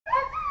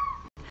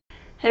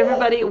Hey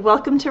everybody,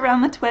 welcome to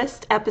Round the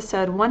Twist,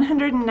 episode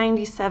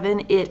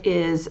 197. It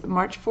is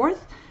March 4th,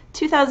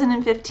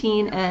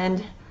 2015,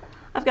 and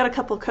I've got a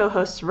couple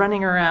co-hosts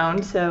running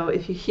around, so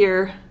if you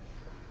hear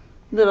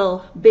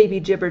little baby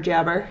jibber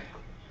jabber,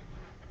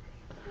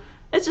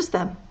 it's just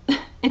them.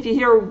 If you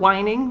hear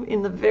whining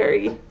in the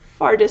very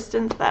far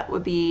distance, that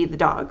would be the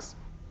dogs,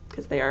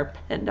 because they are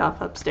penned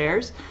off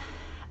upstairs.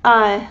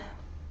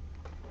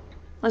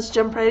 Let's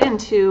jump right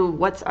into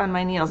what's on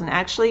my needles. And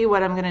actually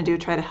what I'm going to do,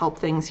 try to help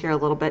things here a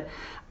little bit.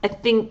 I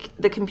think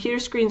the computer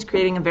screen's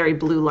creating a very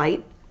blue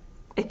light,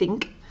 I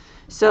think.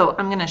 So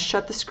I'm going to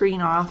shut the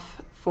screen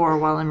off for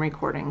while I'm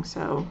recording.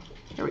 So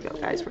here we go,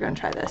 guys. We're going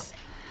to try this.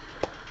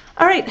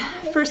 All right,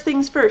 first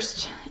things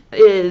first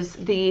is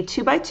the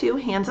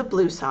 2x2 Hands of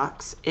Blue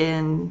socks.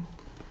 And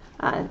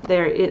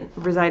they're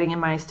residing in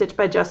my Stitch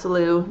by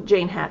Jessalou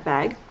Jane hat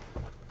bag.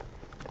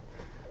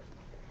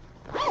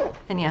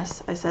 And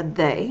yes, I said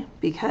they,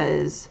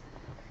 because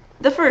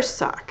the first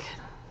sock,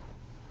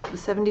 the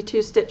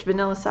 72 stitch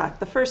vanilla sock,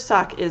 the first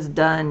sock is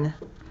done,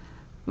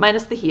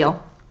 minus the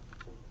heel.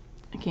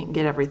 I can't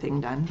get everything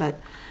done,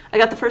 but I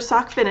got the first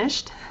sock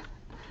finished.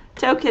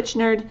 Toe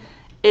Kitchenered.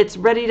 It's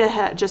ready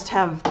to just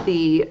have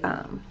the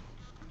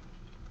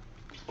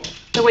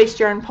waist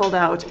yarn pulled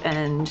out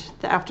and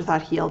the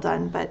afterthought heel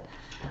done, but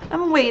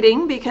I'm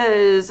waiting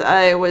because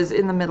I was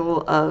in the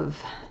middle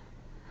of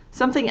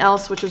something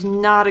else, which was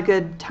not a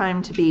good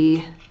time to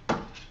be,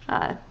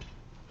 what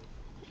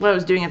I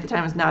was doing at the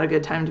time was not a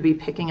good time to be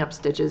picking up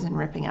stitches and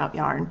ripping out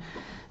yarn.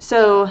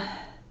 So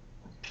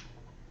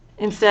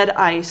instead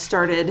I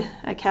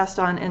cast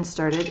on and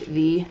started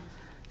the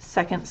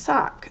second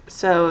sock.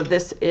 So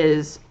this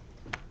is,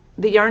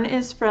 the yarn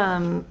is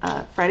from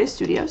Friday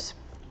Studios.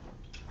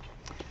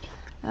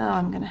 Oh,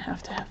 I'm gonna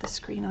have to have the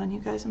screen on, you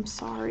guys, I'm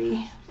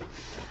sorry.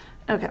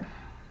 Okay,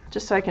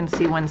 just so I can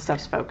see when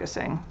stuff's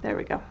focusing. There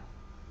we go.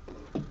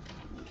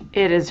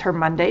 It is her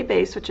Monday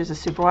base, which is a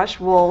superwash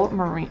wool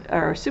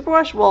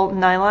superwash wool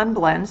nylon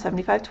blend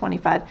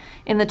 75/25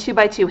 in the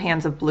 2x2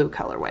 Hands of Blue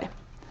colorway.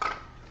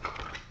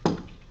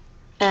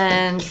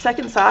 And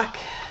second sock,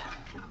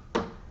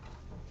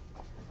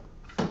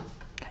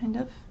 kind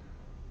of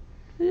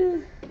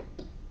does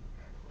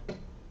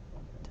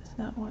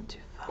not want to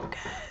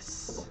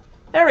focus.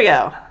 There we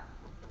go.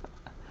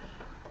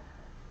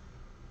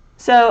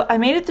 So I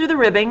made it through the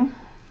ribbing,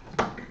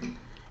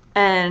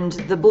 and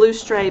the blue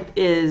stripe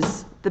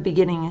is the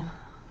beginning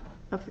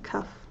of the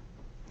cuff.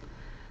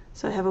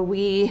 So I have a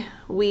wee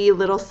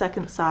little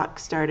second sock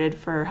started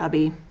for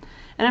hubby.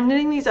 And I'm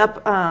knitting these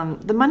up.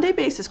 The Monday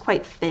base is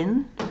quite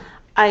thin.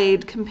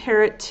 I'd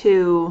compare it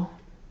to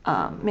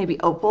maybe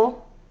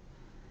Opal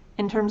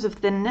in terms of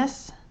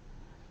thinness.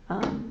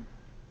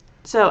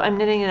 So I'm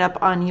knitting it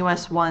up on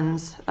US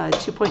 1's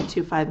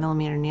 2.25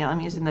 millimeter needle.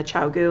 I'm using the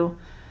Chowgu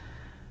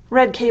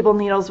red cable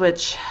needles,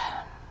 which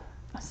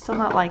I'm still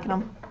not liking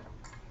them.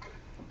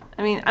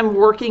 I mean, I'm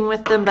working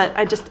with them, but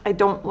I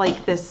don't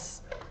like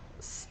this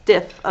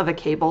stiff of a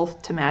cable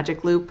to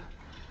magic loop.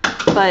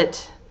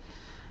 But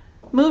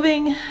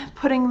moving,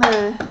 putting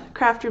the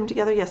craft room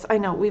together, yes, I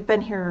know, we've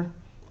been here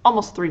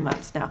almost 3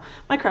 months now.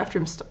 My craft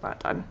room's still not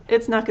done.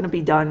 It's not going to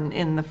be done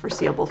in the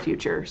foreseeable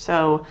future.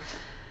 So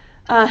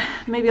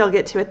maybe I'll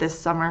get to it this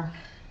summer.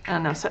 I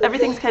don't know. So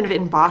everything's kind of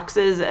in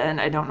boxes, and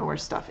I don't know where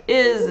stuff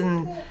is,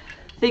 and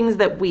things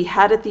that we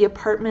had at the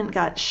apartment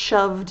got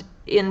shoved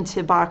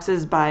into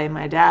boxes by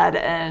my dad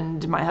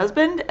and my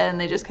husband, and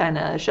they just kind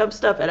of shoved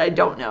stuff, and I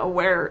don't know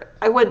where.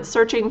 I went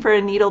searching for a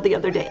needle the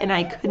other day, and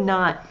I could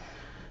not,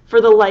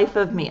 for the life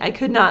of me, I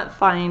could not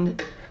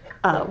find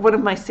one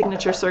of my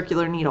signature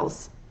circular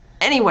needles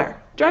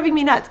anywhere. Driving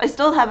me nuts. I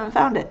still haven't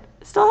found it.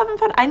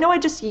 I know I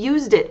just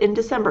used it in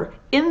December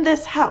in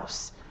this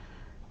house.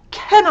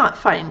 Cannot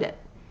find it.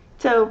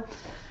 So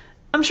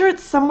I'm sure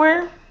it's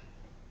somewhere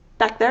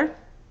back there.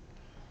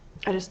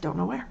 I just don't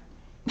know where.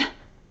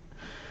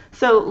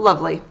 So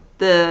lovely.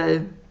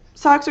 The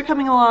socks are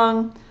coming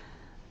along.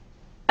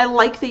 I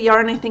like the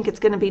yarn. I think it's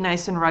going to be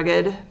nice and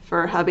rugged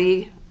for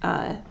hubby.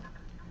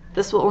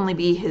 This will only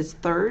be his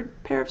third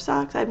pair of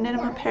socks. I've knit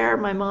him a pair.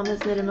 My mom has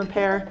knit him a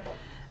pair.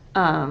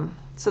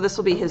 So this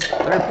will be his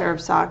third pair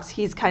of socks.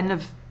 He's kind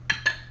of,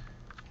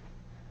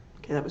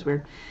 okay, that was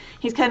weird.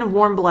 He's kind of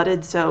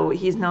warm-blooded, so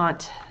he's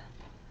not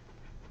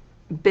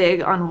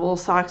big on wool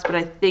socks, but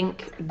I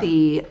think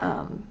the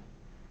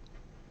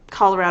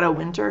Colorado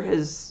winter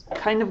has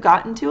kind of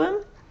gotten to him,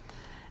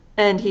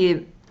 and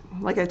he,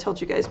 like I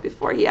told you guys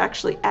before, he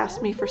actually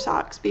asked me for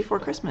socks before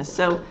Christmas,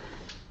 so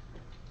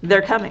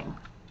they're coming.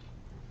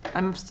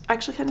 I'm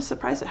actually kind of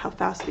surprised at how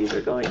fast these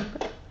are going,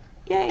 but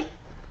yay,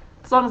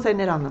 as long as I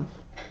knit on them.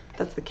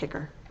 That's the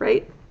kicker,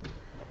 right?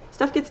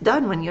 Stuff gets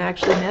done when you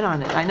actually knit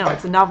on it. I know,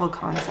 it's a novel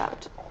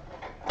concept.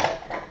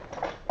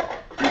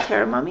 Hey,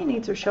 Tara, Mommy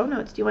needs her show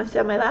notes. Do you want to sit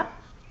on my lap?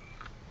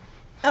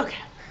 Okay.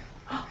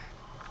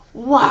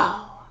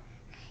 Wow.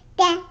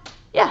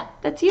 Yeah,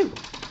 that's you. Do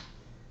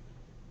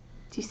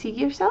you see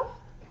yourself?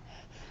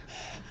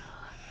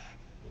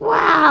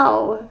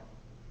 Wow.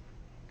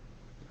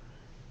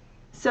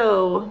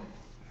 So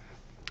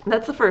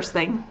that's the first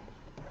thing.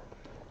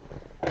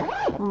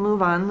 We'll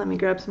move on. Let me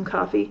grab some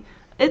coffee.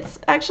 It's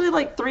actually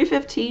like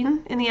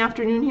 3:15 in the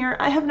afternoon here.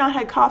 I have not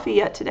had coffee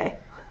yet today.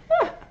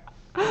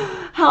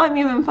 How I'm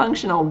even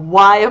functional.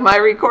 Why am I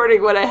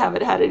recording when I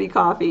haven't had any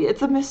coffee?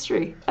 It's a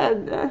mystery.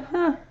 And,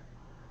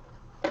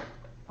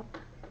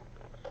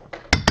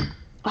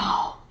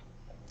 oh,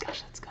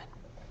 gosh, that's good.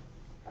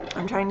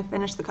 I'm trying to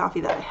finish the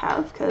coffee that I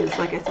have because,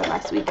 like I said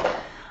last week,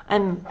 or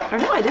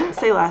no, I didn't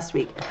say last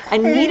week. I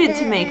needed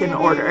to make an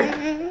order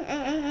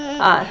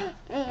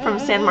from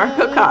San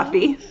Marco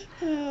Coffee,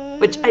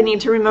 which I need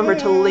to remember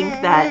to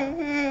link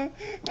that.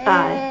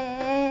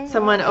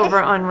 Someone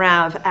over on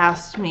Rav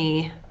asked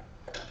me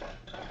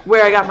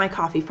where I got my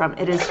coffee from.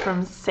 It is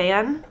from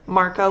San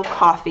Marco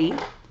Coffee,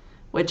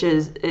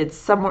 it's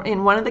somewhere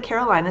in one of the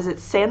Carolinas.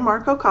 It's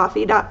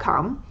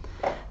sanmarcocoffee.com.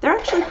 They're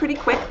actually pretty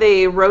quick.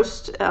 They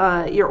roast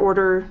your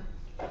order.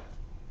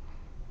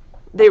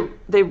 They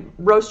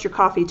roast your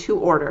coffee to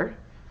order,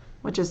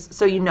 which is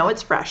so you know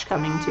it's fresh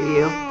coming to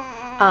you.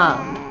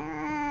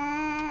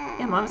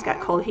 Yeah, Mom's got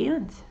cold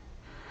hands.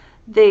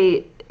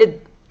 I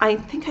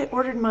think I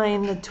ordered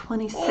mine the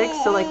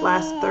 26th, so like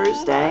last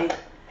Thursday,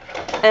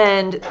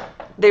 and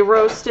they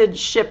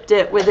shipped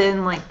it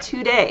within like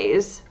 2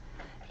 days,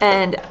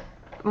 and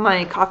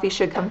my coffee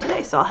should come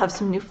today, so I'll have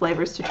some new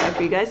flavors to try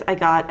for you guys. I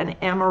got an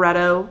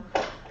amaretto,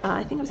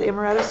 I think it was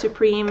amaretto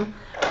supreme.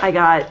 I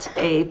got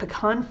a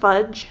pecan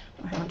fudge.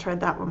 I haven't tried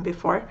that one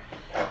before.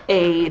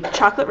 A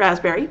chocolate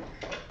raspberry,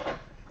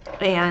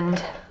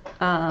 and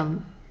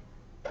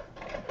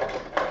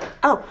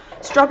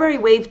strawberry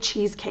wave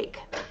cheesecake.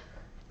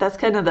 That's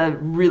kind of the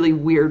really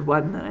weird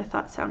one that I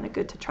thought sounded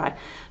good to try.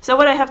 So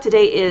what I have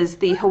today is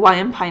the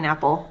Hawaiian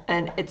pineapple,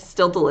 and it's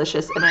still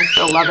delicious, and I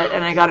still love it,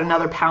 and I got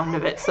another pound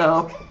of it,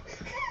 so.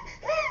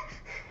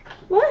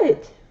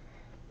 What?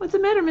 What's the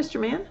matter, Mr.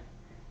 Man?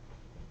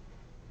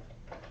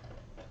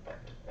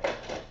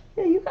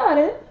 Yeah, you got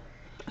it.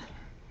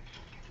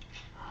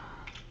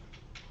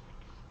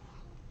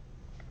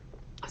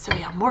 So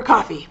yeah, more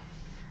coffee.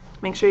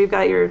 Make sure you've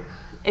got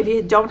if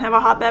you don't have a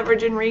hot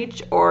beverage in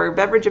reach or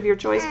beverage of your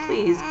choice,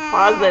 please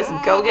pause this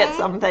and go get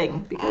something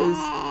because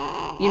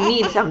you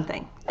need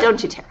something.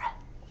 Don't you, Tara?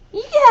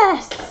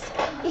 Yes!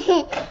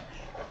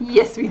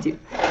 Yes, we do.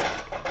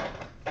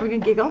 Are we going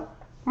to giggle?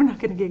 We're not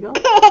going to giggle.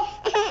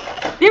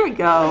 There we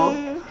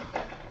go.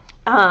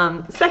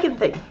 Second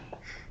thing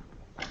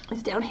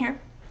is down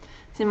here.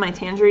 It's in my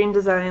Tangerine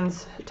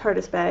Designs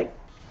TARDIS bag.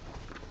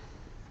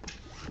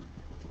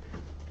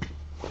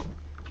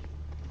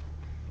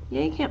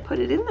 Yeah, you can't put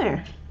it in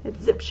there.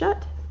 It's zipped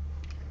shut.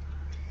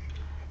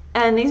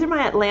 And these are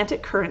my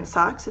Atlantic Current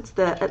socks. It's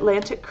the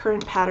Atlantic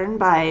Current pattern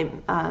by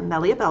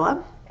Melia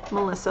Bella,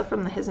 Melissa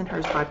from the His and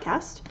Hers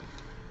podcast.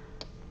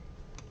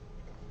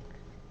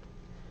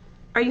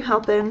 Are you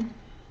helping?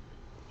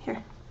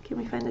 Here, can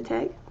we find the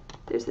tag?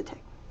 There's the tag.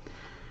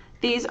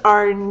 These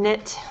are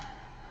knit.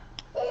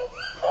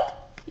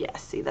 Yeah,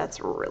 see, that's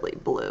really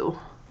blue.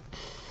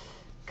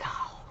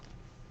 God.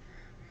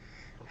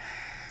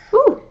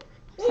 Ooh,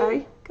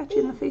 sorry. Got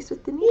you in the face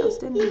with the needles,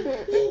 didn't you?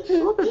 A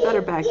little bit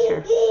better back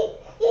here.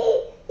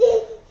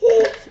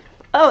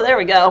 Oh, there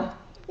we go.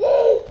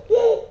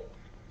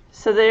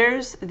 So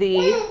there's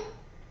the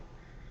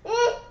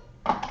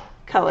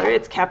color.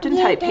 It's Captain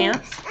Tight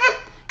Pants.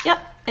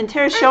 Yep, and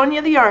Tara's showing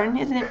you the yarn.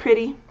 Isn't it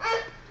pretty?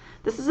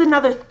 This is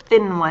another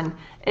thin one.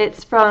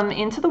 It's from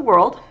Into the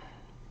World.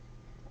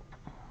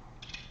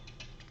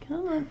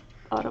 Come on,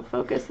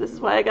 autofocus. This is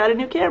why I got a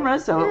new camera,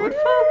 so it would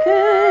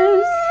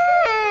focus.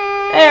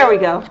 There we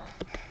go.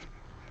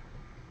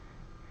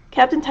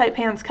 Captain Tight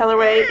Pants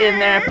colorway in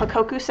their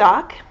Pakoku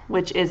sock,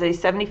 which is a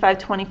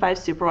 75-25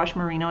 superwash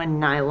merino and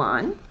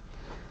nylon.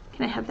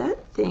 Can I have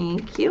that?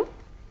 Thank you.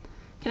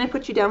 Can I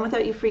put you down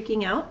without you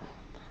freaking out?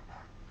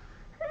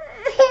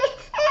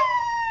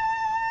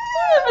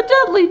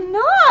 Evidently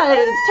not.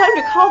 It's time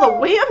to call the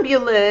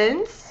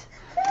wambulance.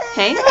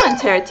 Hang on,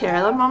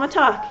 Tara. Let Mama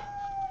talk.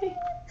 Hey,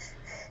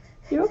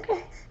 you're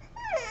okay.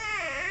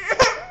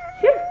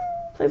 Here,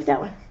 play with that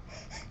one.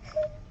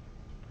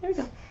 There we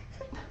go.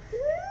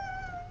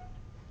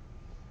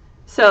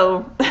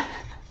 So,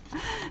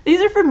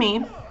 these are for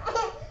me.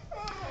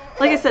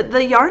 Like I said,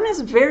 the yarn is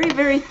very,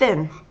 very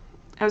thin.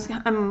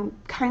 I'm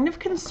kind of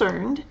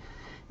concerned.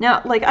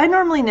 Now, like I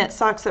normally knit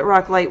socks that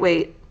rock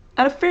lightweight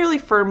at a fairly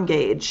firm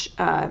gauge.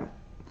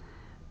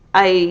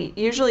 I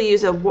usually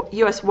use a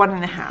US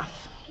 1.5,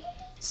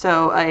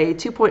 so a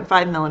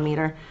 2.5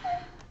 millimeter.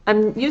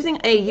 I'm using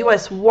a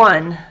US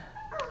 1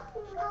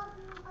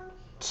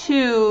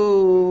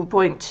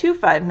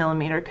 2.25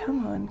 millimeter.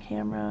 Come on,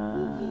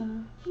 camera.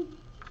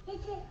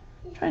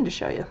 Trying to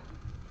show you.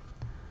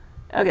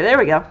 Okay, there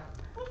we go.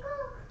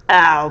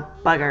 Ow,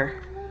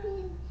 bugger.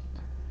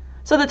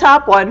 So the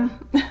top one,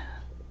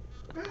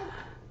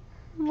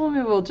 well,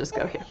 maybe we'll just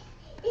go here.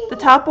 The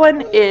top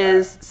one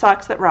is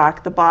Socks That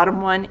Rock. The bottom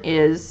one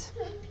is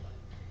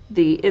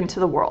the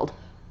Into the World.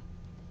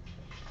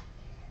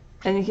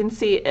 And you can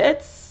see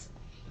it's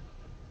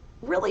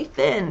really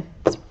thin.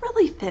 It's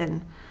really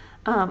thin.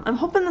 I'm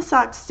hoping the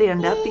socks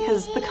stand up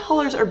because the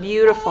colors are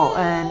beautiful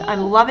and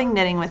I'm loving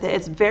knitting with it.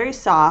 It's very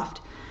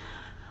soft.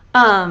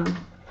 But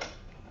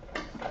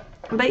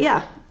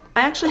yeah,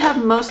 I actually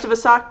have most of a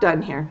sock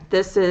done here.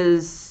 This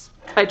is,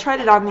 I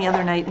tried it on the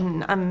other night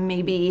and I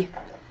maybe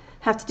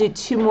have to do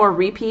 2 more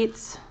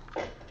repeats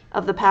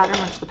of the pattern,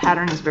 which the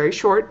pattern is very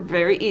short,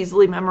 very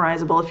easily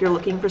memorizable. If you're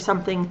looking for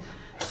something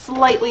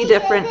slightly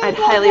different, I'd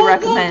highly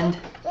recommend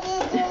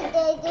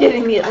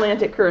getting the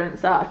Atlantic Current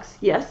socks.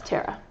 Yes,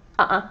 Tara.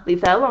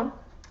 Leave that alone.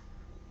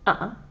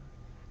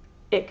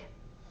 Ick.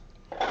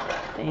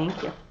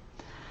 Thank you.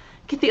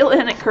 Get the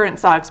Atlantic Current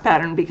socks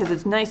pattern because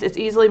it's nice, it's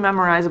easily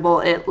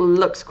memorizable, it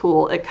looks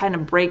cool, it kind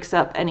of breaks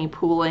up any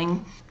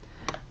pooling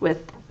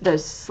with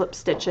those slip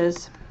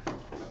stitches.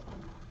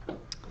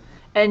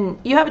 And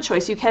you have a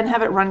choice. You can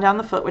have it run down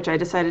the foot, which I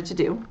decided to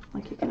do,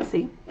 like you can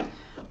see.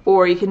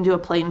 Or you can do a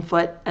plain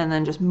foot and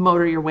then just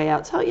motor your way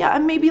out. So yeah,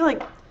 I'm maybe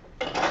like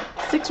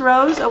 6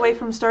 rows away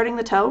from starting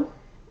the toe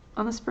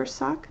on this first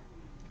sock.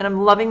 And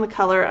I'm loving the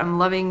color. I'm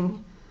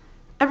loving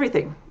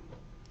everything.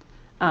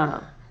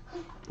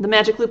 The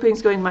magic looping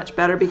is going much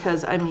better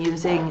because I'm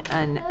using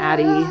an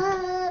Addy.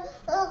 I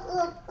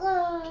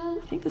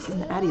think this is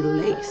an Addy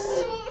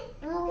lace.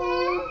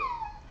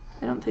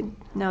 I don't think,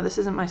 no, this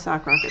isn't my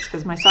sock rockets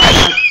because my sock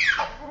rockets.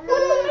 What's the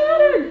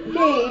matter,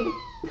 Gabe?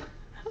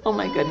 Oh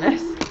my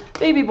goodness.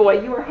 Baby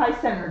boy, you are high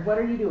centered. What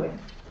are you doing?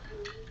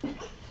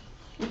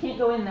 You can't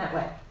go in that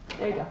way.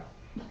 There you go.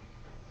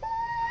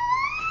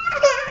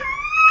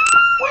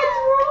 What's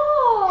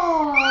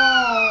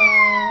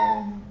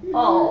wrong?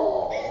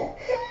 Oh,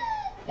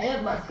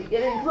 it must be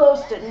getting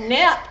close to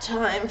nap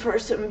time for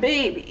some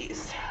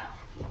babies.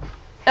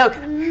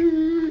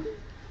 Okay.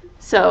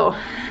 So,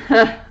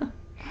 we'll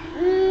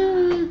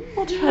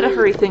try to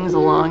hurry things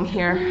along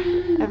here.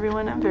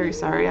 Everyone, I'm very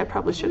sorry. I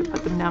probably should have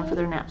put them down for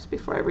their naps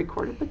before I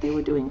recorded, but they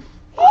were doing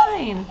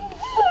fine.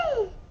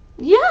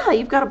 Yeah,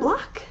 you've got a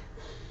block.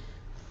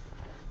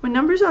 What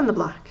number's on the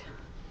block?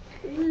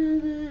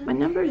 What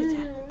number is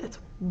that? That's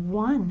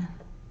 1.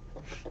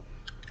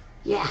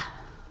 Yeah.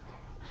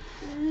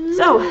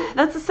 So,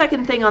 that's the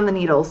second thing on the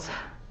needles.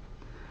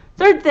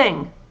 Third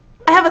thing.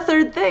 I have a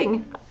third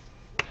thing.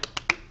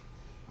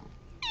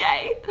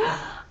 Yay.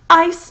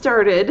 I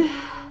started,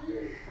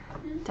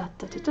 da,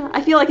 da, da, da.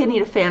 I feel like I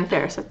need a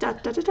fanfare, so da,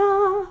 da, da,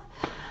 da.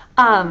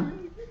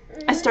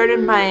 I started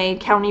my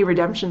County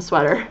Redemption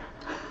sweater.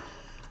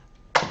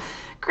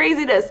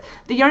 Craziness.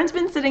 The yarn's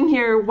been sitting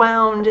here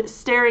wound,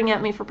 staring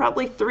at me for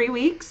probably 3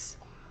 weeks.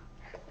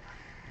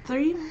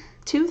 3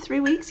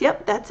 weeks?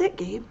 Yep, that's it,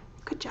 Gabe.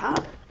 Good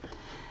job.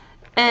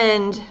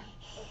 And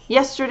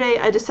yesterday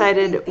I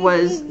decided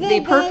was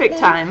the perfect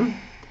time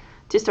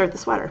to start the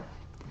sweater.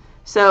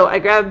 So I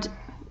grabbed,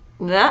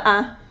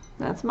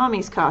 that's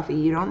mommy's coffee.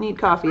 You don't need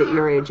coffee at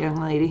your age, young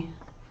lady.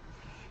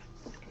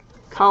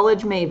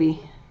 College,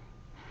 maybe.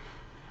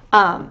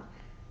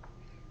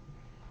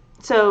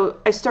 So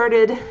I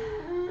started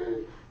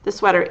the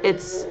sweater.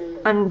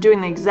 I'm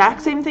doing the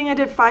exact same thing I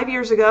did 5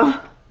 years ago.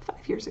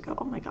 5 years ago,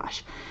 oh my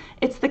gosh.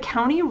 It's the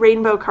County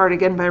Rainbow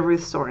Cardigan by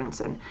Ruth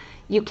Sorensen.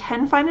 You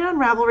can find it on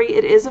Ravelry.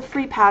 It is a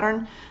free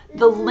pattern.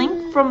 The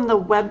link from the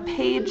web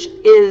page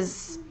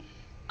is,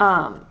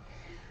 I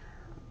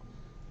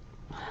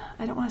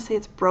don't want to say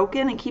it's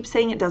broken. It keeps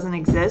saying it doesn't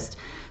exist.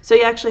 So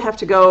you actually have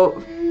to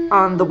go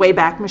on the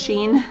Wayback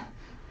Machine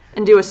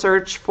and do a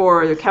search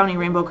for the County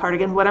Rainbow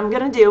Cardigan. What I'm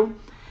going to do,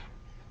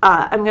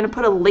 I'm going to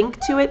put a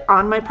link to it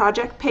on my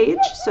project page.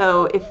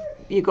 So if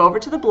you go over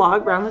to the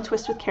blog,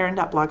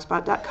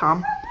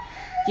 roundthetwistwithkaren.blogspot.com,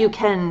 you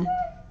can,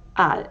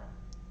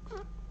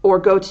 or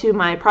go to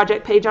my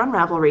project page on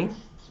Ravelry,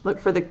 look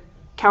for the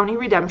County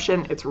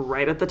Redemption. It's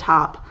right at the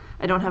top.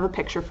 I don't have a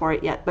picture for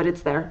it yet, but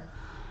it's there.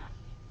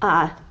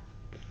 I'm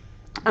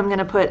going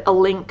to put a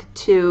link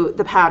to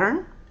the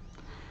pattern.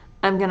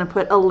 I'm going to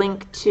put a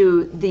link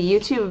to the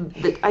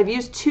YouTube. I've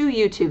used 2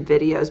 YouTube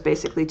videos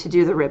basically to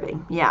do the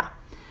ribbing. Yeah.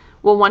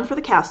 Well, one for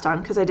the cast on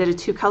because I did a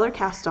 2-color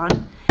cast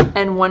on,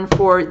 and one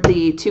for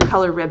the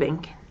 2-color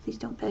ribbing. Please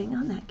don't bang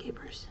on that,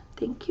 Gabers.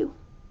 Thank you.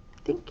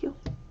 Thank you.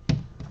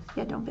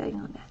 Yeah, don't bang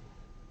on that.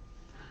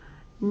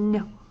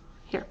 No.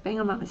 Here, bang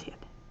on Mama's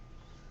hand.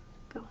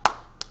 Go.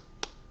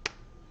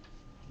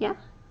 Yeah.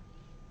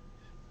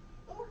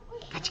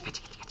 Gotcha,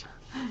 gotcha, gotcha, gotcha.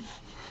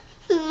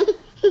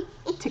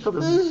 Tickle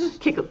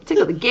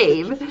the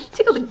Gabe.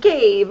 Tickle the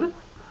Gabe.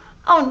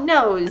 Oh,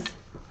 nose.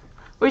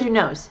 Where's your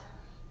nose?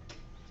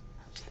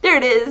 There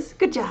it is.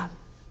 Good job.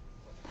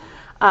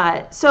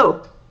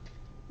 So,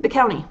 the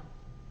County.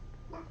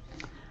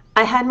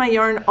 I had my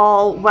yarn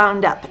all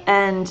wound up,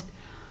 and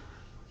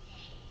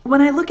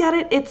when I look at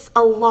it, it's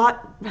a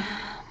lot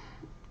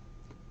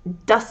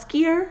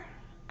duskier,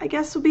 I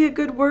guess would be a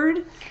good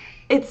word.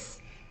 It's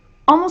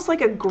almost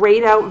like a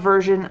grayed out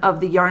version of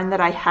the yarn that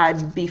I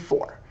had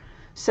before.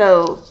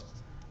 So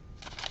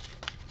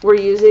we're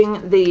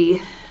using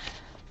the,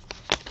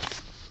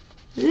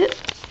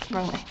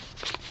 wrong way,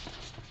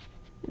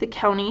 the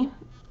County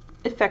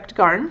Effect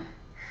Garn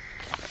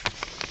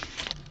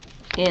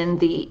in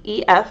the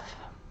EF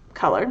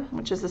color,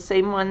 which is the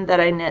same one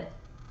that I knit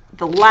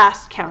the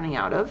last counting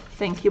out of.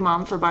 Thank you,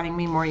 Mom, for buying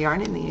me more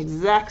yarn in the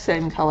exact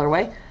same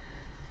colorway.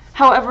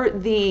 However,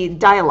 the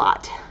dye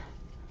lot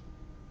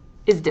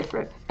is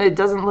different. It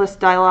doesn't list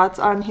dye lots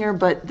on here,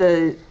 but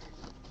the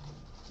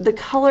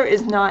color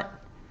is not,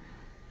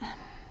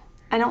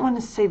 I don't want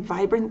to say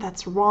vibrant,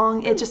 that's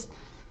wrong. It just,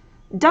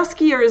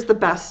 duskier is the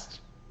best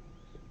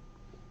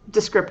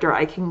descriptor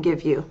I can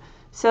give you.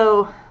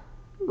 So,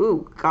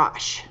 ooh,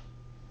 gosh.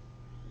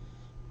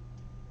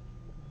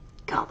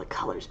 God, the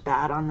color's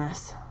bad on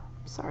this.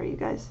 Sorry, you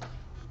guys.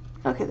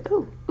 Okay,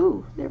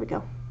 ooh, there we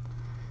go.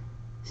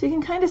 So you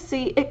can kind of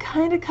see, it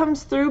kind of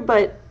comes through,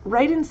 but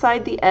right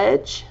inside the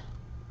edge,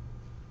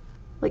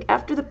 like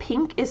after the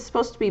pink is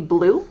supposed to be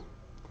blue,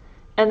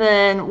 and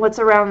then what's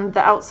around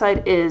the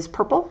outside is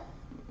purple.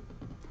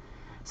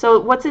 So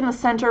what's in the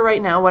center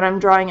right now, what I'm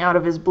drawing out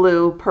of is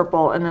blue,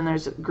 purple, and then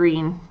there's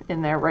green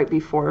in there right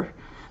before.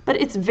 But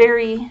it's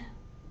very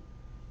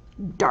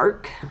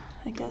dark,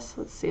 I guess.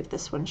 Let's see if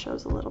this one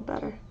shows a little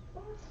better.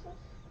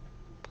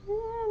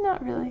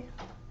 Not really.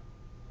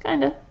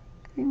 Kinda.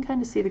 You can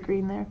kind of see the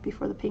green there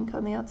before the pink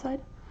on the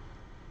outside.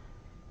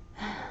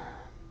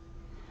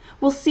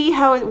 We'll see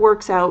how it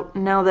works out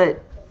now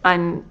that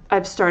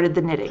I've started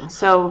the knitting.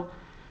 So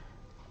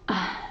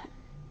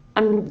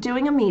I'm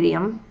doing a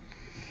medium.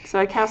 So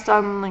I cast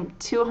on like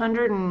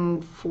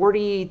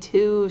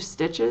 242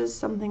 stitches,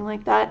 something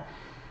like that.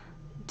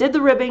 Did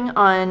the ribbing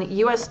on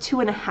US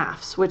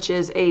 2.5s, which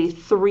is a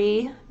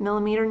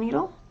 3mm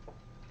needle.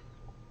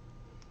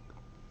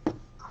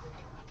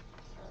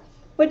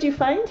 What'd you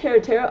find, Tara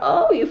Tara?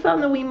 Oh, you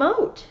found the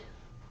Wiimote.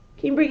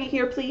 Can you bring it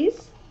here,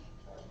 please?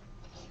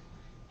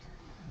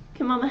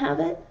 Can Mama have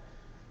it?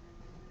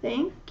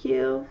 Thank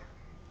you.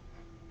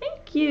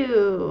 Thank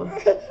you.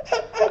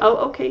 Oh,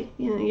 okay.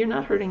 You're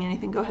not hurting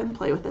anything. Go ahead and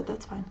play with it.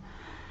 That's fine.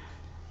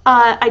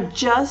 I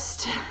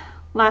just,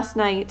 last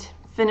night,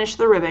 finished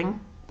the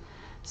ribbing.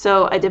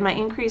 So I did my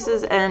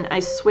increases and I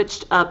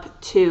switched up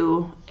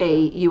to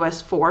a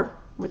US 4,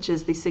 which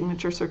is the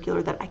signature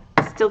circular that I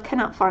still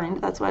cannot find.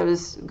 That's why I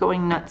was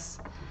going nuts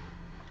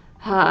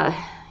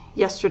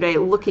yesterday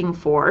looking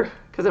for,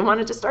 because I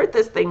wanted to start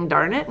this thing,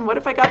 darn it. And what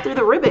if I got through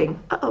the ribbing?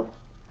 Uh-oh.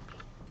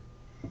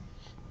 There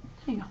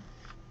you go.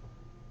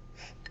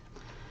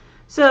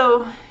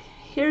 So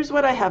here's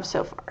what I have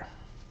so far.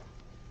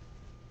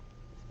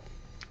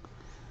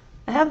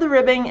 I have the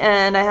ribbing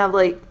and I have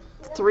like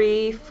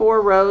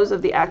 3-4 rows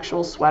of the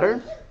actual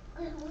sweater.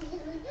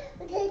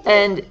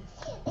 And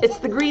it's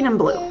the green and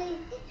blue.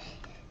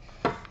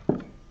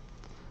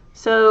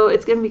 So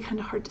it's going to be kind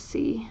of hard to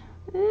see.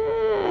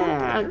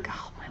 God,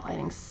 my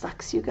lighting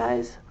sucks, you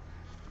guys.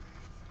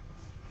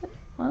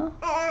 Well,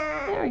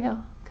 there we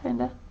go,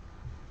 kind of.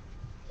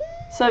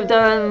 So I've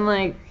done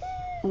like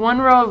 1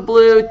 row of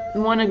blue,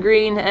 1 of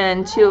green,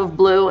 and 2 of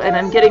blue, and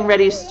I'm getting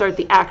ready to start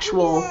the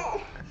actual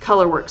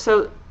color work.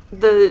 So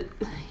the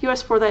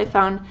US 4 that I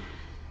found,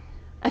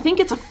 I think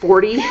it's a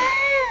 40,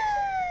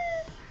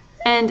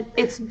 and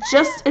it's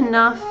just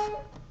enough.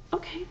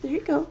 Okay, there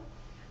you go.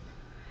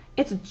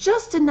 It's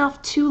just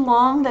enough too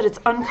long that it's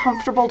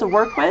uncomfortable to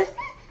work with.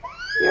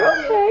 You're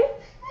okay.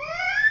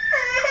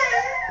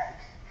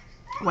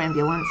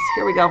 Ambulance.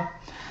 Here we go.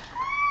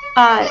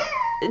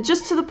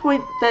 Just to the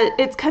point that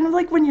it's kind of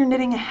like when you're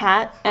knitting a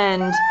hat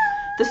and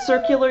the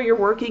circular you're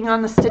working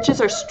on, the stitches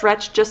are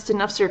stretched just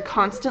enough so you're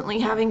constantly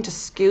having to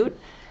scoot.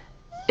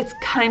 It's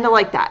kind of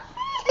like that.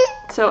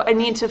 So I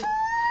need to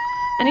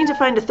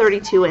find a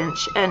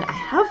 32-inch, and I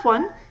have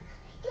one.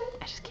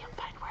 I just can't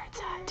find where it's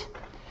at.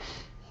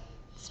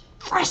 It's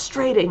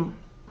frustrating.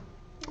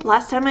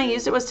 Last time I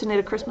used it was to knit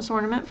a Christmas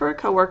ornament for a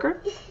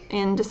coworker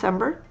in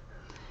December.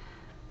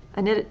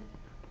 I knit it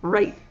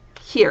right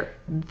here,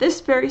 this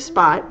very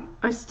spot.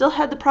 I still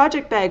had the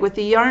project bag with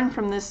the yarn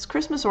from this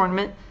Christmas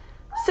ornament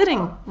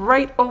sitting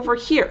right over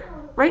here,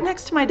 right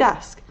next to my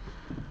desk.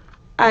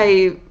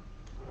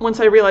 Once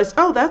I realized,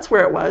 oh, that's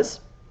where it was,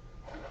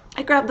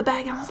 I grabbed the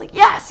bag and I was like,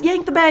 yes,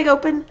 yank the bag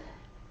open.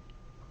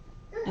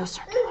 No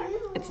circular.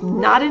 It's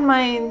not in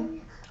my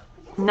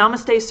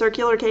Namaste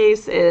circular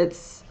case.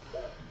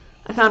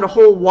 I found a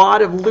whole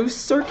wad of loose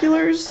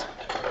circulars.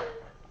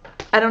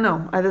 I don't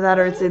know, either that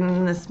or it's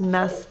in this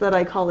mess that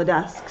I call a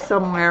desk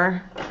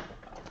somewhere.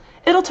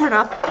 It'll turn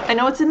up. I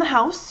know it's in the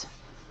house.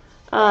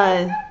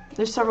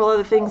 There's several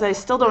other things I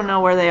still don't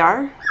know where they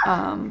are,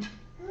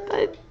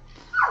 but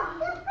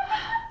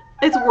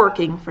it's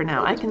working for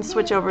now. I can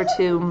switch over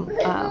to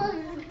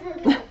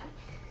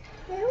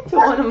to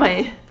one of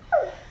my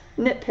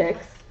knit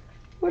picks.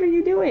 What are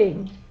you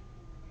doing?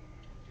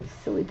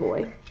 Silly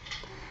boy.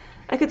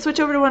 I could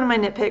switch over to one of my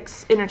knit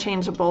picks,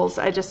 interchangeables.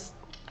 I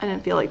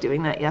didn't feel like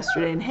doing that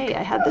yesterday, and hey,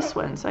 I had this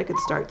one, so I could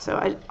start.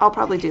 So I'll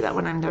probably do that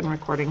when I'm done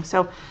recording.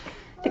 So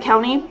the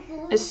county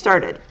is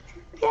started.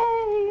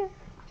 Yay!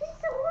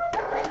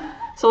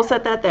 So we'll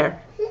set that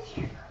there.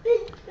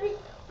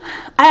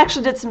 I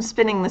actually did some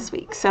spinning this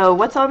week. So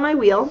what's on my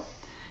wheel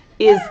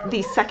is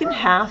the second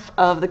half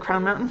of the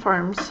Crown Mountain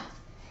Farms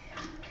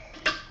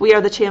We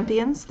Are the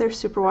Champions. They're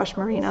superwash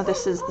merino.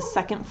 This is the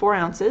second 4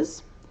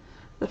 ounces.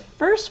 The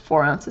first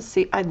 4 ounces,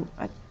 see, I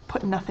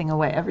put nothing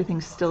away.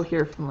 Everything's still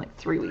here from like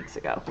 3 weeks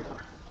ago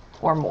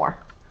or more.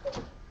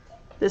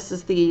 This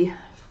is the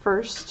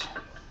first,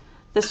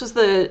 this was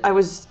the,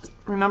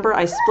 remember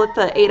I split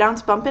the 8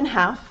 ounce bump in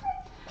half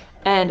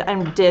and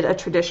I did a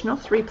traditional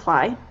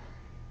 3-ply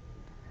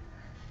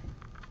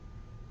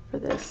for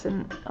this,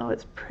 and oh,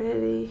 it's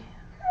pretty.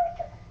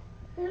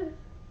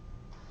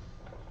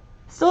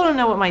 Still don't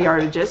know what my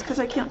yardage is because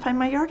I can't find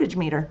my yardage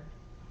meter.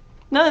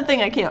 Another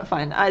thing I can't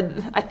find. I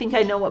think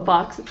I know what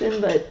box it's in,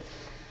 but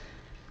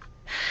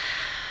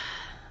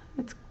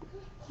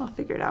I'll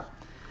figure it out.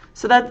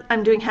 So that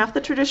I'm doing half the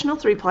traditional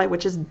 3-ply,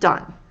 which is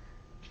done.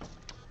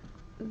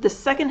 The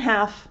second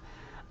half,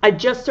 I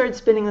just started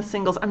spinning the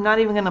singles. I'm not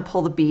even going to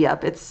pull the B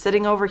up. It's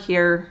sitting over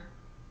here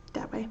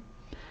that way.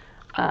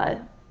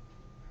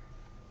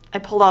 I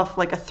pulled off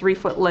like a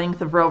 3-foot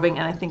length of roving,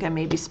 and I think I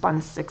maybe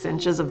spun 6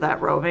 inches of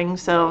that roving.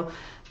 So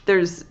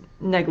there's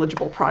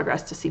negligible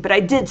progress to see, but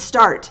I did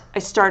start. I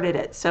started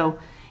it, so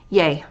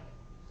yay.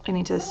 I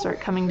need to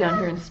start coming down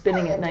here and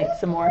spinning at night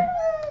some more,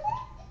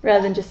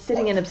 rather than just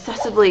sitting and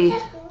obsessively.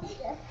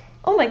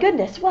 Oh my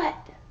goodness, what?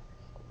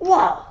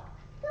 Whoa.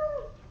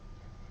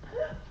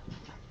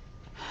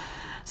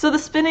 So the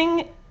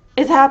spinning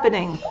is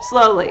happening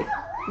slowly,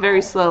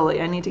 very slowly.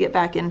 I need to get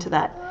back into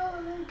that.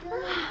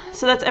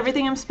 So that's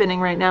everything I'm spinning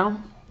right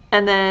now.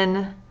 And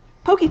then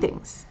pokey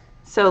things.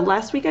 So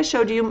last week I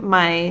showed you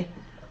my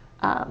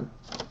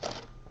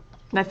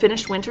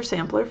finished winter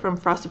sampler from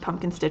Frosted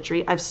Pumpkin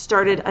Stitchery. I've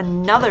started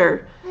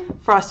another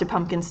Frosted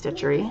Pumpkin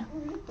Stitchery,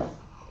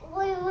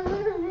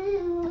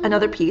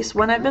 another piece,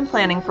 one I've been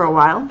planning for a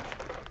while.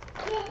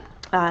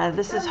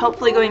 This is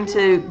hopefully going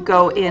to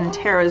go in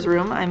Tara's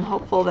room. I'm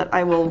hopeful that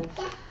I will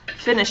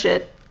finish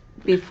it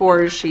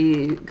before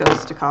she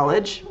goes to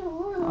college.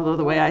 Although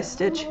the way I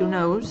stitch, who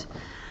knows.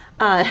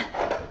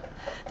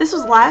 This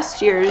was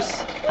last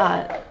year's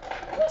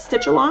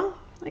stitch along,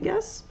 I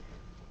guess.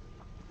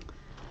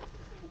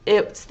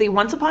 It's the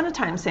Once Upon a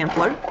Time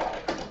sampler.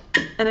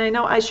 And I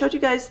know I showed you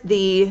guys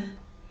the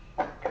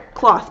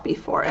cloth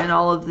before and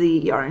all of the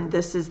yarn.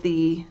 This is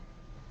the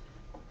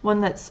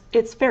one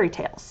it's fairy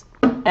tales.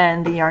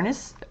 And the yarn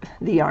is,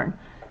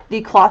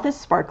 the cloth is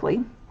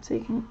sparkly. So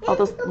you can, all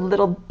those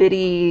little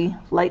bitty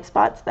light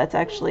spots, that's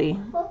actually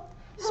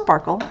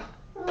sparkle.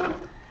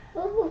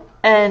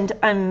 And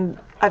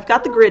I've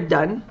got the grid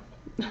done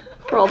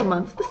for all the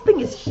months. This thing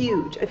is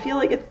huge. I feel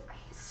like it's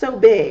so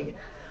big.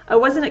 I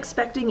wasn't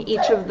expecting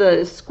each of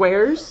the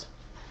squares.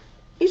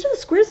 Each of the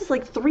squares is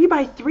like 3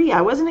 by 3.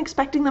 I wasn't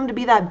expecting them to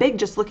be that big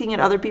just looking at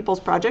other people's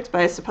projects,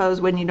 but I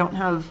suppose when you don't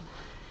have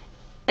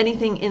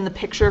anything in the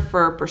picture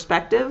for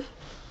perspective,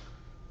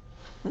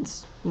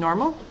 that's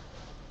normal.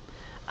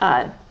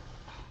 So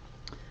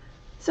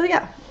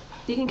yeah,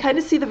 you can kind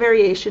of see the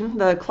variation.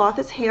 The cloth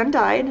is hand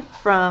dyed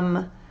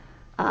from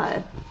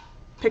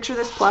Picture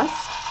This Plus,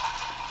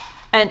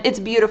 and it's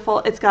beautiful.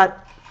 It's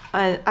got,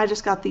 I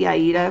just got the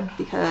Aida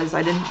because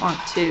I didn't want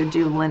to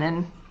do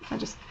linen. I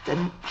just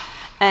didn't.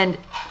 And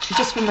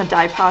just from the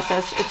dye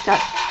process, it's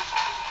got,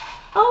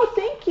 oh,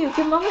 thank you.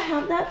 Can Mama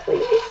have that,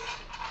 please?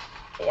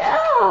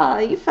 Yeah,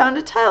 you found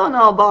a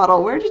Tylenol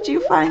bottle. Where did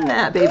you find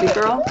that, baby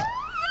girl?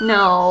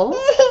 No.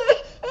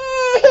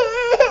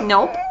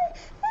 Nope.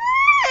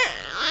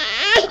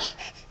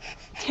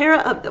 Tear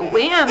up the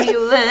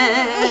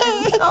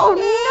whammy-lens. Oh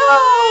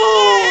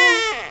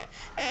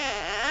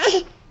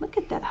no! Look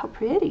at that, how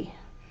pretty.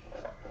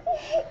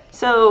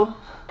 So,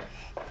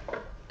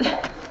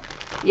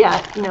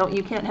 yeah, no,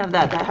 you can't have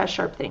that. That has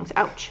sharp things.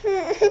 Ouch.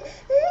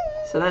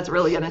 So that's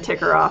really going to tick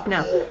her off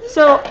now.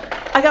 So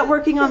I got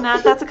working on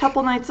that. That's a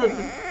couple nights of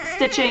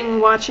stitching,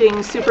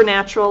 watching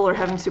Supernatural, or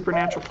having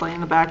Supernatural play in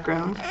the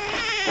background.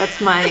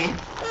 That's my,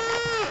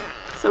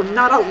 so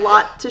not a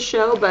lot to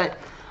show, but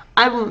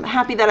I'm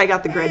happy that I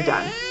got the grid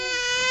done.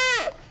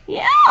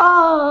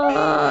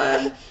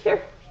 Yeah.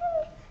 Here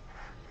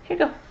you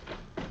go.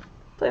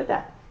 Play with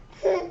that.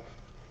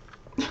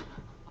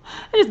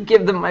 I just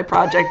give them my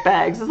project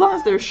bags. As long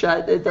as they're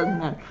shut, it doesn't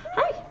matter.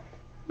 Hi.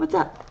 What's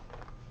up?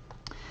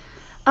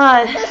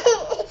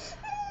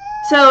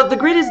 So the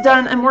grid is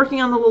done. I'm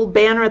working on the little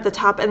banner at the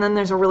top, and then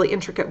there's a really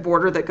intricate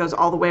border that goes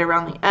all the way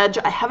around the edge.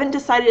 I haven't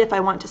decided if I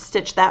want to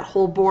stitch that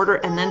whole border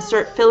and then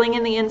start filling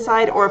in the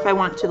inside, or if I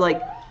want to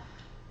like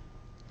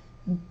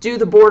do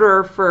the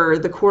border for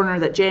the corner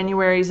that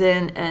January's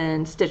in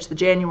and stitch the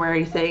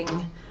January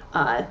thing.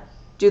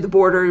 Do the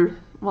border,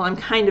 well, I'm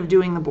kind of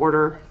doing the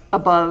border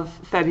above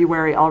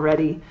February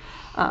already.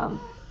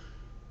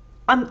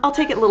 I'll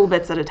take it little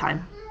bits at a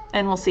time,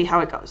 and we'll see how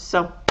it goes.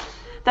 So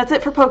that's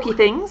it for pokey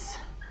things.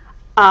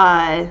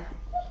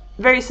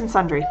 Various and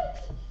sundry.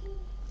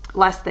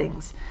 Last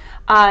things.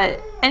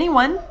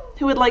 Anyone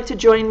who would like to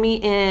join me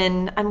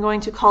in, I'm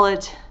going to call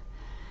it,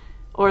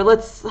 or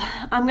let's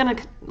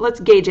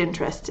gauge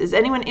interest. Is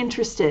anyone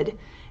interested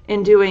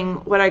in doing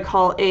what I'm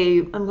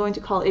going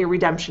to call a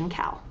redemption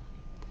cowl?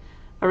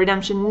 A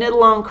redemption knit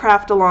along,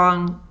 craft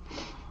along.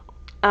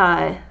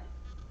 I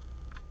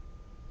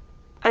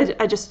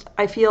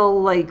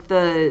feel like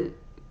the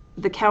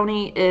the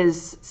county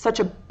is such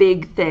a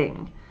big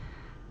thing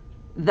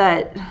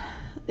that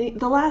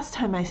the last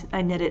time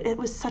I knit it, it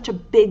was such a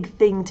big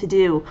thing to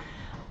do.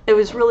 It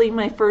was really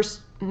my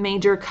first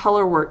major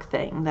color work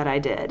thing that I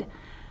did.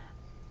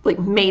 Like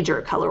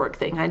major color work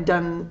thing. I'd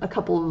done a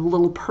couple of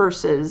little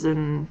purses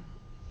and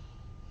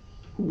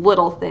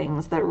little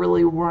things that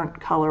really weren't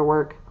color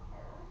work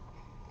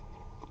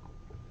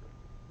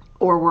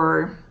or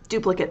were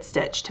duplicate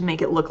stitch to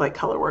make it look like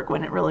color work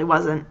when it really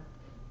wasn't.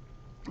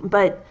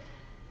 But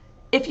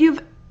if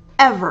you've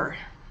ever,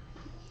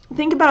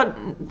 think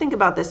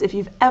about this, if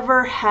you've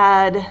ever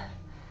had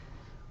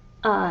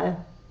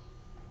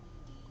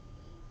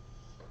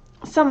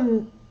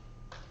some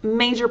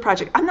major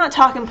project, I'm not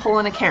talking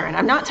pulling a Karen,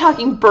 I'm not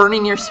talking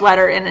burning your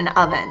sweater in an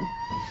oven.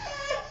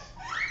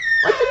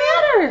 What's the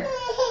matter?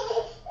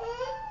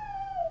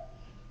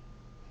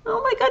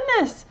 Oh my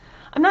goodness.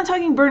 I'm not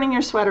talking burning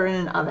your sweater in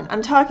an oven.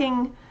 I'm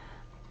talking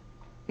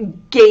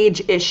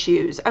gauge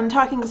issues. I'm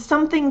talking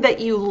something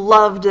that you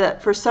loved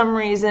that for some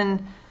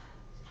reason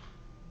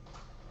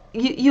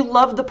you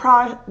loved the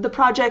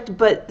project,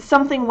 but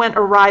something went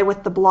awry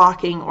with the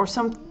blocking, or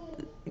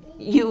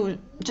you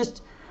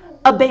just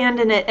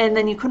abandoned it and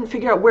then you couldn't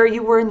figure out where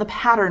you were in the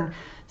pattern.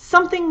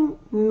 Something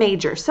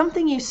major,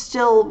 something you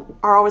still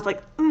are always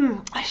like,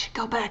 I should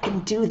go back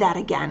and do that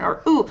again,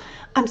 or ooh,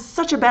 I'm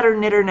such a better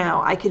knitter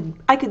now. I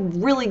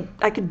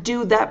could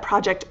do that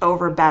project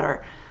over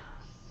better.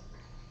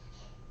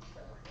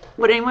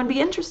 Would anyone be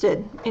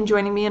interested in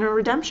joining me in a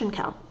redemption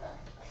cal?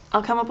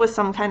 I'll come up with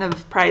some kind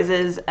of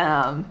prizes.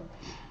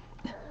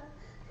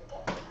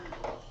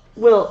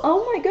 Will,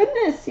 oh my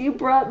goodness, you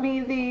brought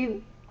me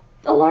the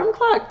alarm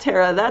clock,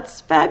 Tara.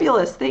 That's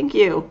fabulous. Thank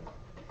you.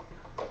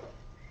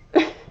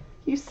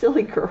 You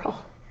silly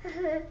girl.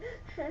 I'm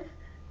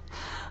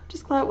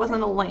just glad it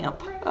wasn't a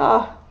lamp.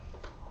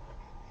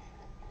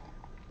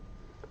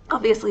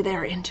 Obviously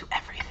they're into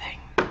everything.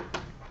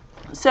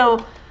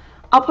 So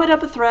I'll put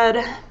up a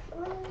thread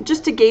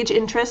just to gauge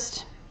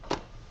interest.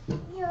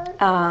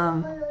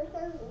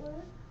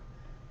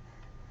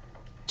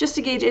 Just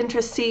to gauge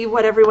interest, see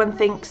what everyone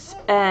thinks,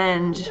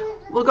 and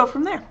we'll go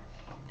from there.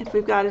 If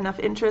we've got enough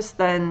interest,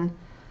 then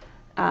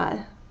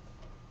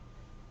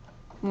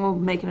we'll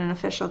make it an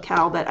official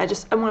cal, but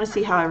I want to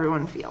see how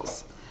everyone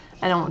feels.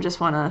 I don't just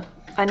want to,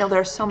 I know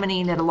there's so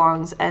many knit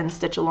alongs and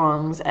stitch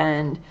alongs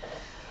and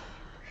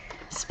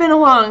spin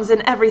alongs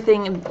and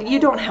everything. You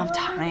don't have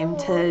time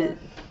to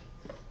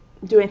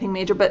do anything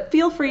major, but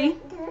feel free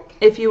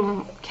if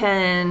you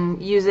can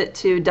use it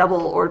to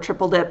double or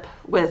triple dip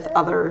with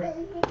other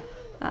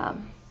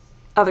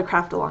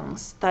craft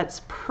alongs.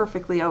 That's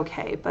perfectly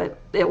okay, but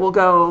it will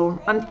go,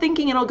 I'm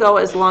thinking it'll go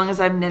as long as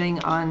I'm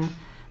knitting on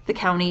the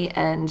county,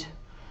 and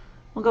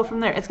we'll go from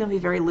there. It's going to be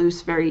very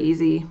loose, very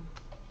easy.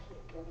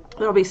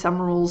 There'll be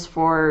some rules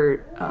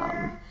for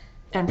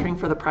entering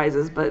for the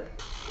prizes, but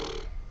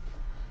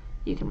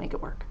you can make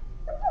it work.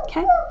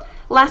 Okay,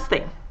 last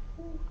thing,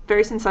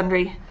 various and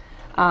sundry,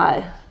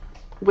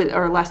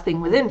 last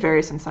thing within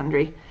various and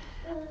sundry.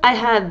 I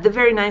had the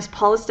very nice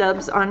Paula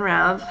Stubbs on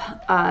Rav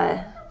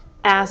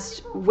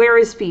asked, where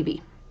is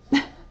Phoebe?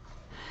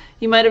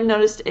 You might have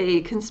noticed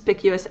a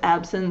conspicuous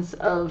absence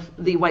of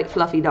the white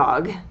fluffy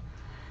dog.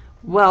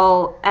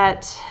 Well,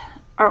 at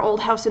our old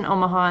house in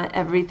Omaha,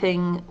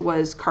 everything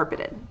was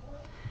carpeted.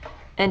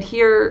 And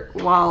here,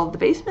 while the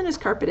basement is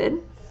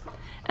carpeted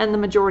and the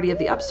majority of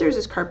the upstairs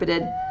is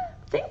carpeted,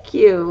 thank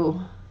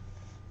you.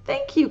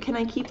 Thank you. Can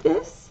I keep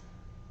this?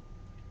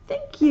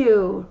 Thank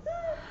you.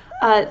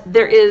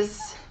 There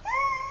is,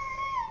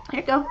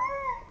 here you go.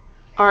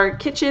 Our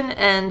kitchen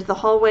and the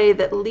hallway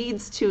that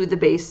leads to the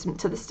basement,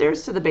 to the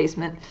stairs to the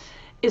basement,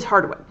 is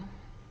hardwood.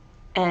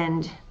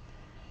 And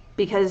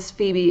because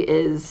Phoebe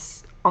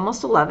is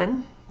almost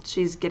 11,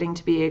 she's getting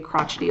to be a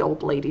crotchety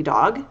old lady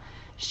dog.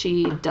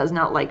 She does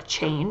not like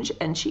change,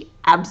 and she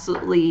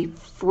absolutely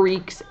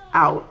freaks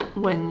out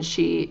when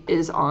she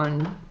is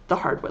on the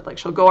hardwood. Like,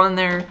 she'll go on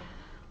there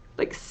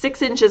like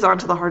 6 inches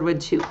onto the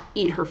hardwood to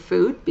eat her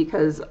food,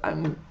 because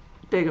I'm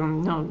big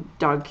on no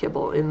dog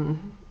kibble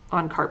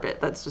on carpet.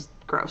 That's just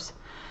gross.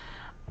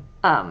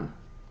 But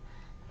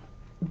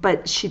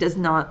she does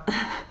not.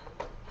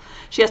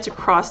 She has to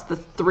cross the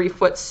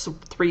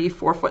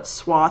 3-4 foot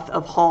swath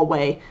of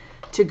hallway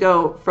to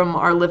go from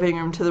our living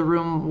room to the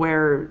room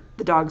where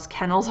the dog's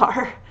kennels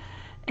are,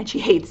 and she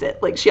hates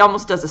it. Like, she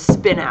almost does a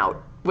spin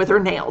out with her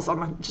nails.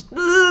 I'm just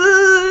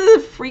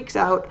freaks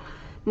out.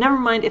 Never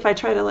mind if I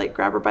try to like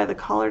grab her by the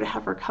collar to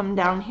have her come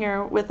down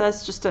here with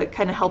us just to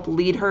kind of help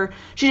lead her.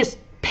 She just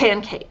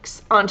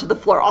pancakes onto the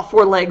floor. All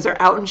 4 legs are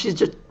out and she's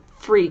just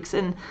freaks.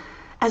 And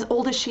as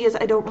old as she is,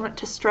 I don't want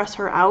to stress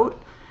her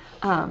out.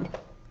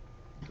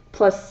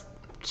 Plus,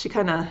 she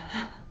kind of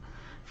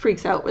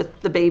freaks out with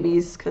the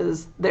babies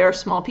because they're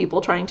small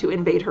people trying to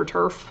invade her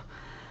turf.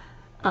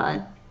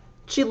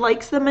 She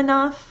likes them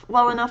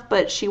well enough,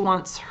 but she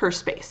wants her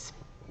space.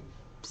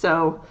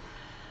 So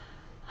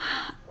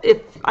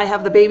if I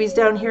have the babies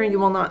down here, you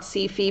will not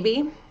see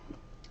Phoebe.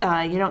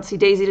 You don't see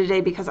Daisy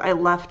today because I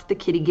left the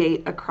kitty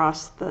gate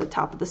across the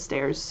top of the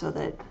stairs so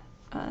that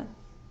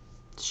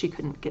she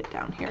couldn't get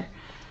down here.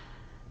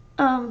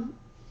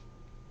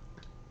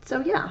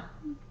 So yeah,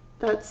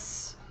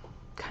 that's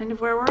kind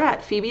of where we're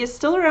at. Phoebe is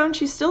still around.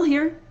 She's still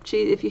here.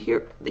 If you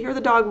hear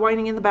the dog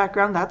whining in the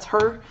background, that's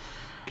her.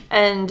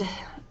 And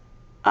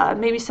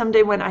maybe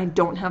someday when I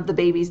don't have the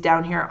babies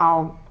down here,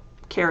 I'll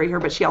carry her,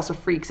 but she also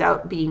freaks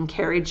out being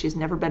carried. She's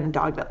never been a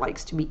dog that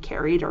likes to be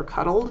carried or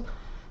cuddled.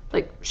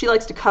 Like, she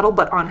likes to cuddle,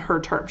 but on her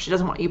terms. She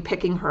doesn't want you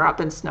picking her up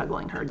and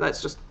snuggling her.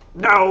 That's just,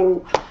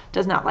 no,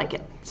 does not like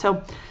it.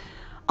 So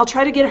I'll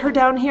try to get her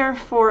down here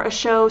for a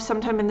show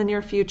sometime in the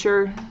near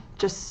future.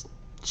 Just,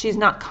 she's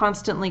not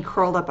constantly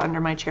curled up under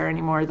my chair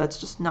anymore. That's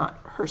just not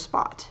her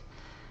spot.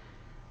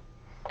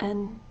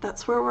 And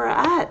that's where we're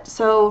at.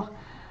 So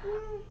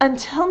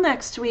until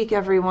next week,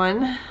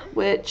 everyone,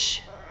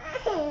 which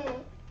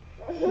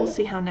we'll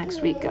see how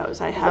next week goes.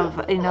 I have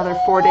another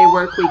 4-day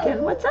work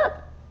weekend. What's up?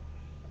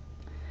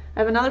 I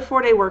have another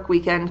 4-day work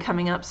weekend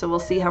coming up, so we'll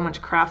see how much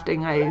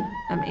crafting I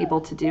am able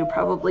to do.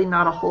 Probably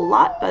not a whole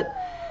lot, but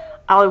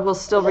I will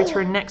still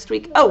return next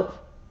week. Oh,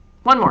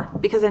 one more,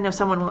 because I know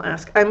someone will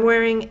ask. I'm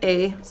wearing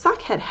a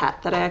sockhead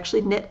hat that I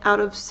actually knit out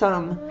of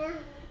some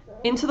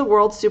Into the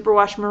World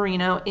Superwash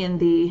Merino in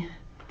the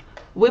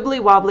Wibbly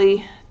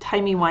Wobbly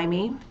Timey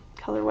Wimey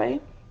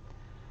colorway.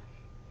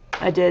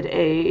 I did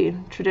a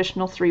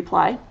traditional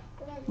 3-ply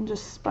and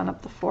just spun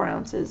up the 4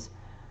 ounces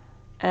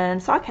and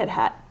sockhead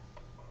hat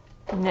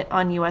knit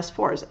on US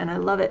 4s, and I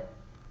love it.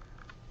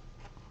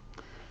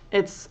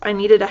 I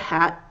needed a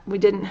hat. We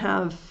didn't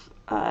have,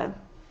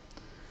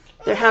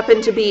 there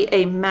happened to be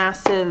a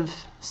massive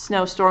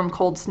snowstorm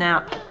cold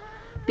snap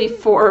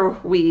before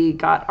we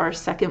got our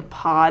second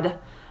pod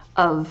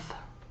of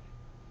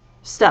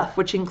stuff,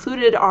 which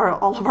included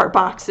all of our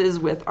boxes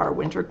with our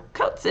winter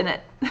coats in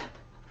it.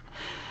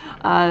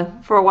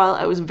 For a while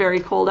it was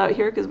very cold out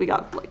here because we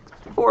got like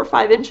 4 or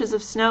 5 inches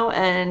of snow,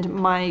 and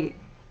my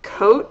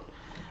coat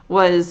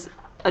was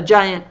a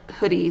giant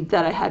hoodie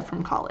that I had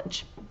from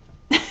college.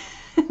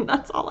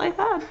 That's all I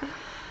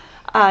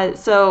had.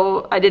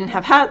 So I didn't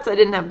have hats, I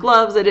didn't have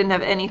gloves, I didn't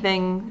have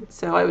anything.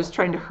 So I was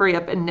trying to hurry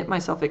up and knit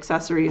myself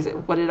accessories.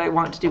 What did I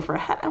want to do for a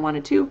hat? I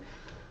wanted to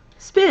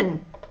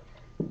spin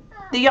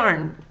the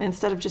yarn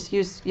instead of just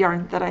use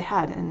yarn that I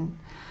had. And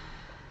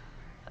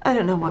I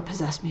don't know what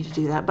possessed me to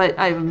do that, but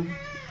I'm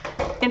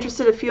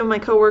interested a few of my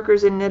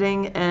coworkers in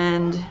knitting,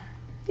 and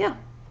yeah,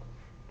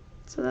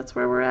 so that's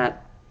where we're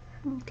at.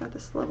 Got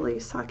this lovely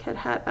sockhead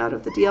hat out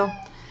of the deal.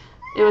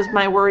 It was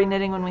my worry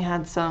knitting when we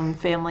had some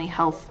family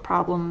health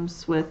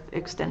problems with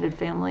extended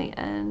family,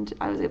 and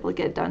I was able to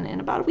get it done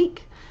in about a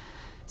week.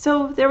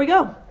 So there we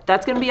go.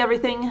 That's going to be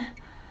everything.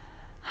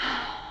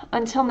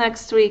 Until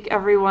next week,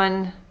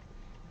 everyone,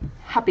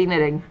 happy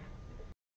knitting.